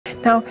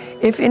Now,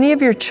 if any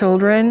of your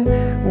children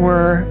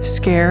were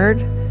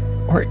scared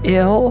or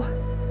ill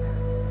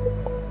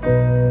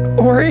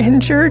or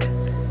injured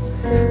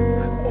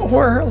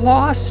or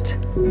lost,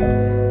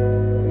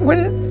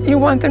 wouldn't you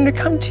want them to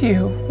come to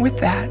you with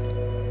that?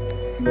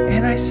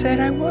 And I said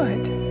I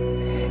would.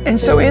 And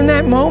so in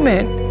that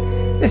moment,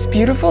 this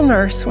beautiful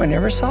nurse, who I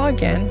never saw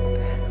again,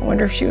 I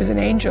wonder if she was an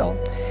angel,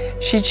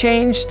 she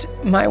changed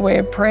my way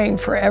of praying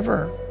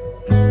forever.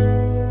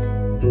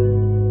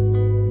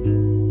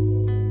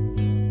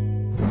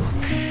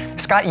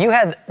 Scott, you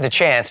had the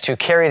chance to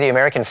carry the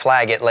American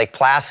flag at Lake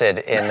Placid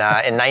in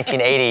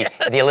 1980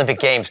 at the Olympic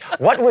Games.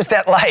 What was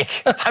that like?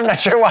 I'm not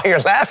sure why you're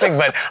laughing,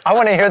 but I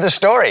want to hear the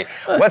story.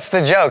 What's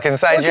the joke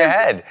inside your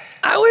head?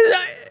 I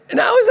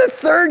was a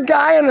third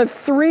guy on a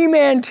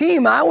three-man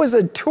team. I was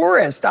a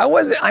tourist. I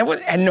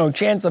had no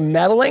chance of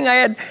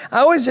medaling.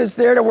 I was just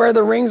there to wear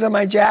the rings on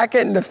my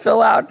jacket and to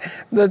fill out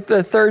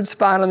the third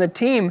spot on the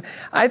team.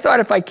 I thought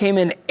if I came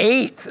in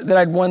 8th that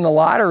I'd won the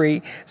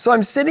lottery. So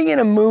I'm sitting in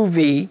a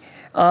movie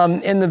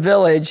in the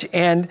village,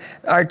 and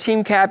our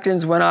team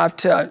captains went off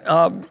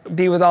to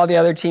be with all the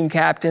other team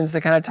captains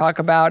to kind of talk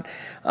about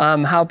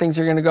how things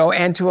are going to go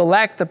and to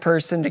elect the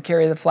person to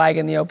carry the flag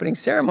in the opening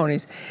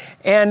ceremonies.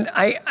 And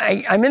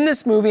I'm in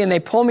this movie, and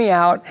they pull me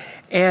out,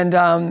 and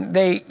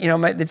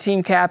the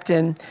team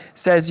captain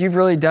says, "You've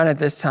really done it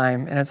this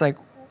time." And it's like,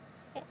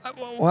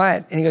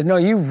 what? And he goes, "No,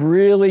 you've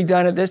really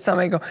done it this time."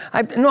 I go,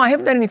 "No, I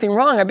haven't done anything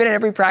wrong. I've been at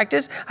every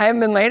practice. I haven't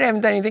been late. I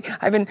haven't done anything.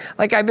 I've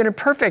been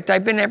perfect.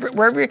 I've been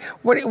wherever.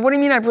 What do you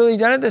mean I've really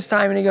done it this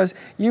time?" And he goes,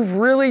 "You've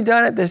really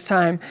done it this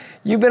time.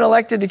 You've been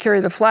elected to carry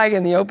the flag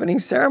in the opening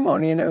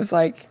ceremony." And it was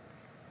like,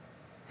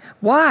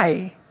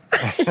 why?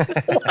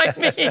 Why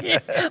me?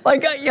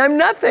 Like, I'm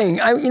nothing.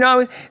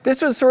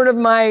 This was sort of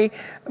my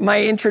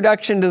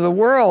introduction to the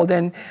world,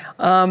 and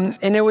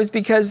it was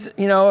because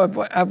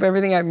of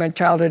everything, my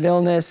childhood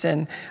illness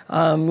and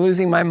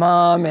losing my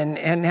mom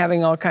and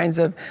having all kinds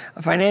of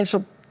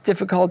financial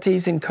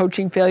difficulties and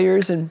coaching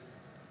failures, and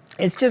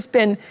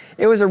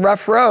it was a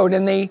rough road.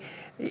 And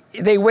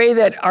the way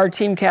that our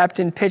team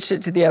captain pitched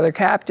it to the other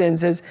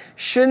captains is,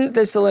 shouldn't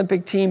this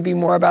Olympic team be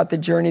more about the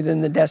journey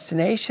than the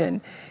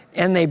destination?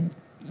 And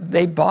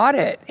they bought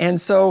it. And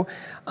so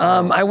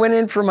I went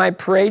in for my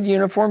parade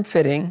uniform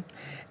fitting,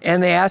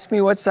 and they asked me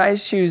what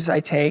size shoes I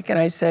take, and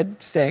I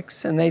said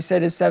 6, and they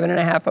said, "Is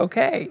 7.5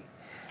 okay?"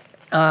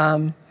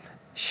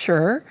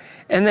 Sure.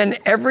 And then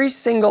every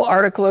single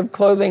article of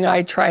clothing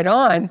I tried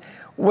on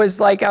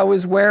was like I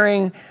was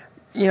wearing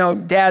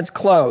Dad's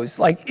clothes.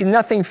 Like,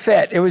 nothing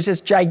fit. It was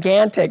just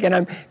gigantic. And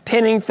I'm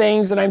pinning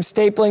things, and I'm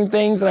stapling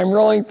things, and I'm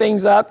rolling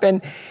things up. And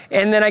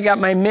then I got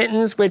my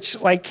mittens, which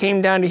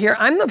came down to here.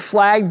 I'm the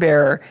flag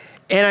bearer,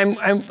 and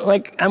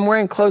I'm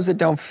wearing clothes that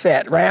don't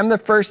fit, right? I'm the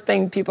first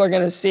thing people are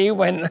going to see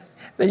when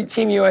the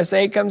Team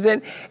USA comes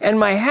in. And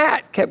my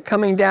hat kept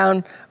coming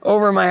down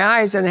over my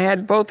eyes, and I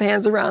had both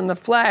hands around the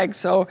flag.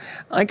 So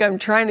I'm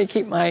trying to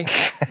keep my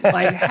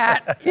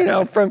hat,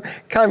 from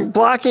kind of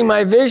blocking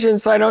my vision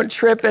so I don't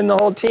trip, and the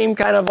whole team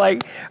kind of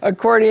like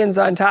accordions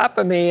on top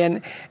of me.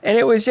 And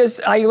it was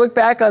just, I look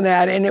back on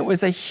that, and it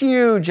was a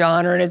huge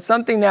honor, and it's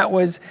something that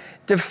was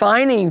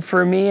defining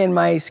for me in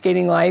my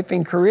skating life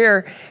and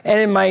career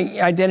and in my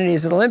identity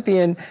as an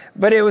Olympian.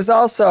 But it was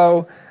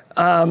also,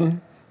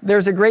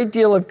 there's a great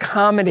deal of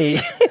comedy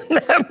in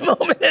that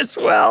moment as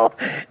well.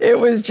 It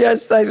was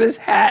just like this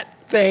hat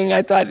thing.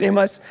 I thought they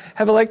must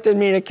have elected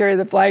me to carry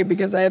the flag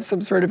because I have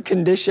some sort of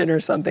condition or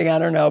something. I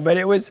don't know. But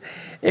it was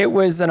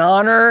an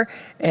honor,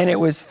 and it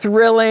was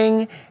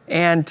thrilling.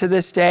 And to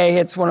this day,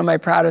 it's one of my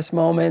proudest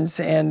moments.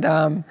 And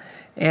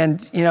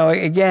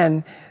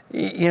again,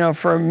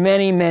 for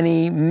many,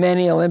 many,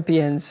 many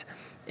Olympians,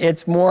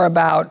 it's more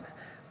about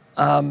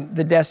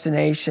the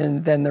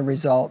destination than the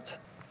result.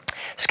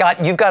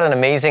 Scott, you've got an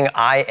amazing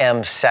I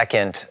Am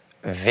Second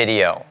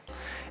video.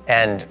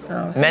 And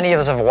many of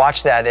us have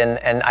watched that,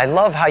 and I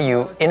love how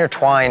you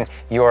intertwine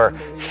your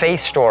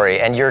faith story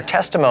and your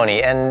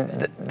testimony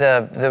and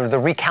the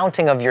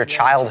recounting of your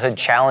childhood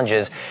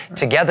challenges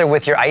together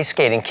with your ice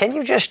skating. Can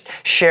you just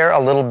share a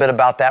little bit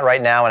about that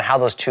right now and how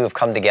those two have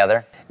come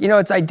together?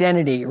 It's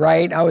identity,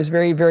 right? I was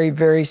very, very,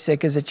 very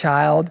sick as a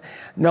child.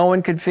 No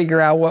one could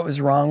figure out what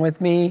was wrong with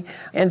me.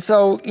 And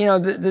so,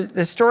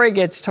 the story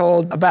gets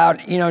told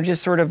about,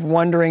 just sort of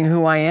wondering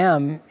who I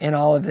am in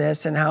all of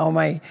this, and how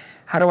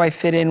do I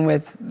fit in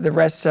with the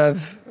rest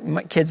of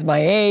kids my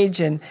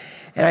age? And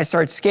I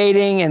start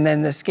skating, and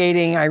then the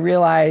skating, I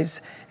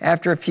realize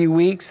after a few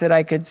weeks that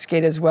I could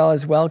skate as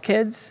well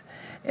kids.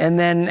 And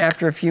then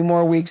after a few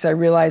more weeks, I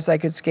realized I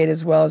could skate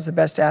as well as the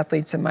best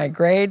athletes in my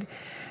grade.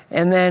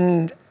 And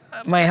then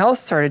my health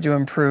started to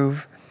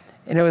improve,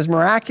 and it was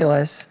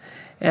miraculous.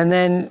 And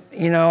then,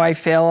 I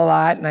fail a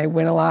lot, and I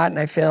win a lot, and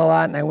I fail a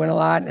lot, and I win a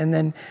lot. And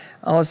then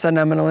all of a sudden,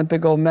 I'm an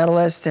Olympic gold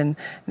medalist, and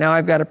now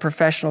I've got a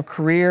professional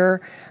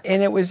career.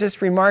 And it was just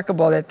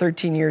remarkable that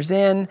 13 years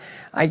in,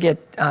 I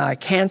get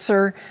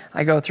cancer.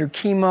 I go through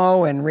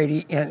chemo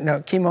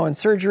and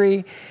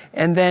surgery.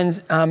 And then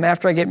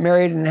after I get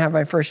married and have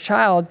my first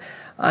child,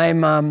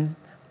 I'm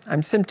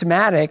I'm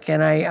symptomatic,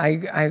 and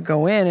I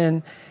go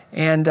in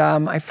and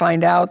I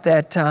find out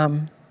that I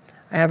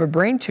have a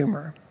brain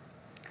tumor.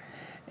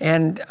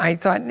 And I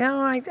thought,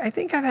 no, I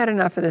think I've had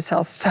enough of this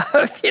health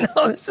stuff.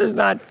 This is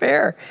not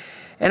fair.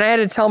 And I had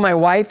to tell my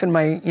wife, and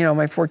my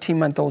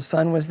 14-month-old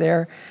son was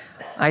there.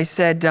 I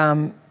said,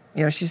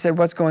 she said,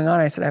 what's going on?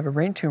 I said, I have a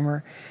brain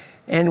tumor.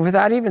 And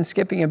without even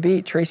skipping a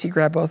beat, Tracy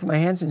grabbed both of my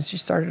hands and she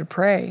started to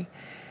pray.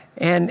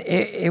 And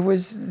it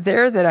was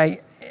there that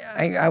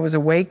I was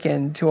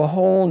awakened to a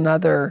whole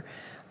nother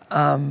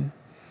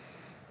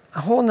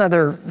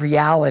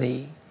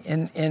reality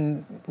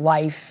in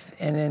life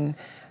and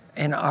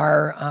in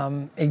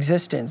our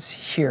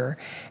existence here.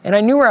 And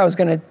I knew where I was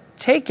going to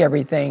take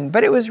everything,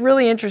 but it was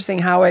really interesting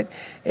how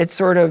it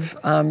sort of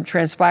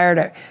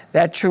transpired.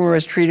 That tumor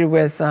was treated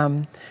with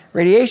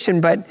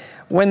radiation, but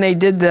when they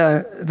did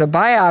the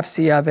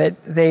biopsy of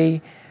it,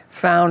 they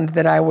found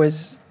that I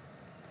was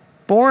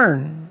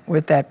born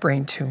with that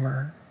brain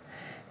tumor,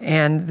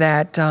 and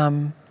that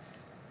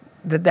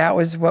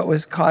was what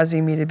was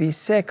causing me to be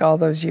sick all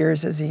those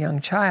years as a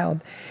young child.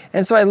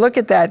 And so I look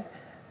at that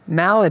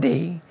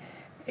malady,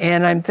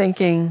 and I'm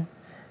thinking,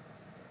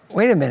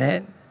 wait a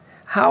minute,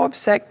 how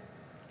upset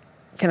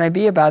can I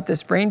be about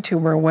this brain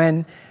tumor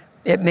when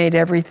it made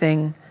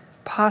everything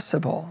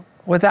possible?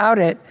 Without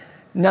it,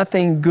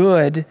 nothing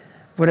good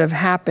would have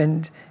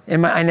happened.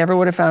 I never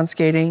would have found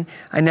skating.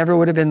 I never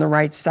would have been the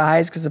right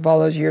size because of all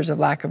those years of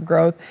lack of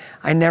growth.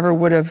 I never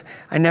would have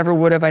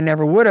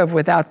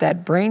without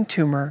that brain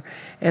tumor.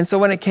 And so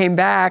when it came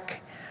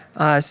back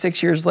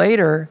 6 years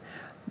later,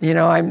 they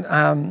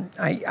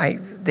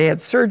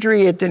had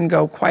surgery. It didn't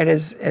go quite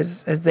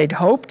as they'd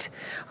hoped.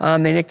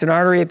 They nicked an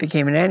artery. It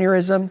became an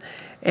aneurysm.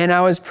 And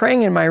I was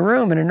praying in my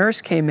room, and a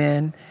nurse came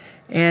in,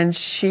 and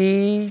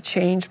she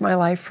changed my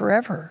life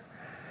forever.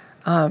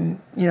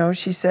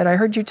 She said, I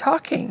heard you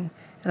talking.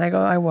 And I go,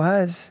 I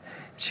was.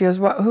 She goes,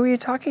 who are you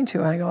talking to?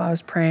 And I go, I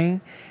was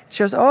praying.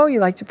 She goes, oh, you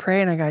like to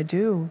pray? And I go, I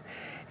do.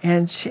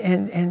 And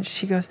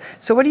she goes,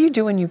 so what do you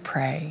do when you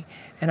pray?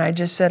 And I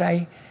just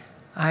said,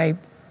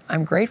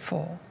 I'm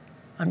grateful.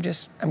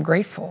 I'm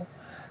grateful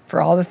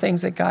for all the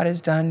things that God has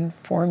done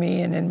for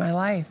me and in my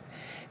life.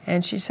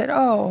 And she said,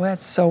 oh,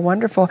 that's so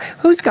wonderful.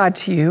 Who's God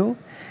to you?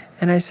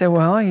 And I said,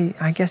 well,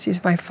 I guess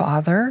he's my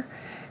father.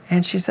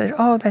 And she said,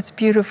 oh, that's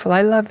beautiful.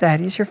 I love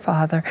that. He's your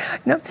father.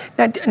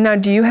 Now,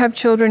 do you have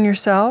children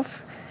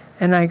yourself?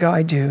 And I go,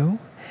 I do.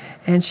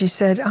 And she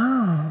said,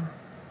 oh,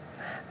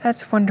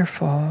 that's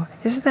wonderful.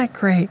 Isn't that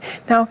great?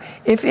 Now,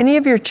 if any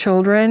of your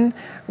children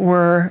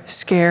were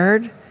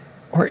scared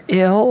or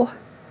ill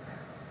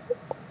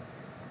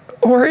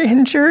or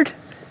injured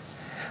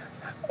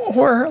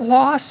or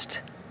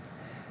lost,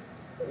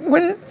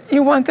 wouldn't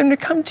you want them to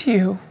come to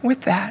you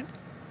with that?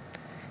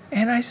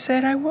 And I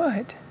said I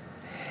would.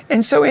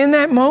 And so in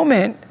that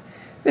moment,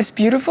 this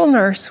beautiful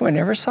nurse, who I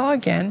never saw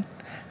again,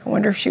 I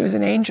wonder if she was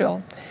an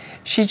angel,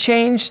 she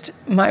changed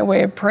my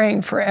way of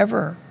praying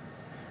forever.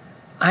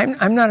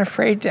 I'm not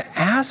afraid to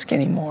ask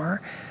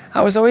anymore.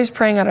 I was always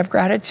praying out of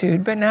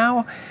gratitude, but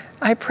now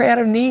I pray out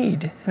of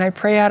need, and I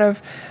pray out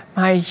of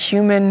my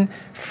human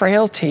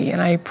frailty,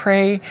 and I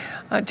pray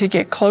to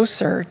get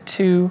closer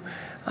to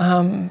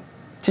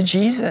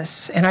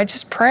Jesus, and I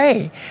just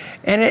pray.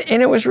 And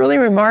it was really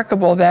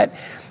remarkable that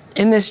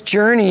in this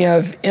journey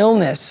of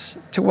illness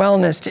to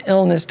wellness to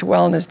illness to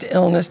wellness to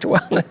illness to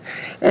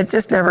wellness, it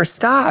just never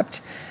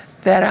stopped,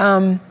 that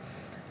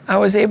I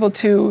was able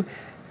to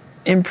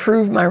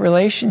improve my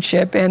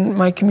relationship and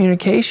my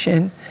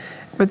communication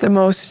with the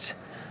most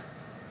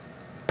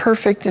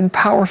perfect and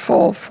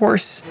powerful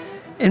force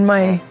in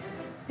my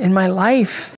life.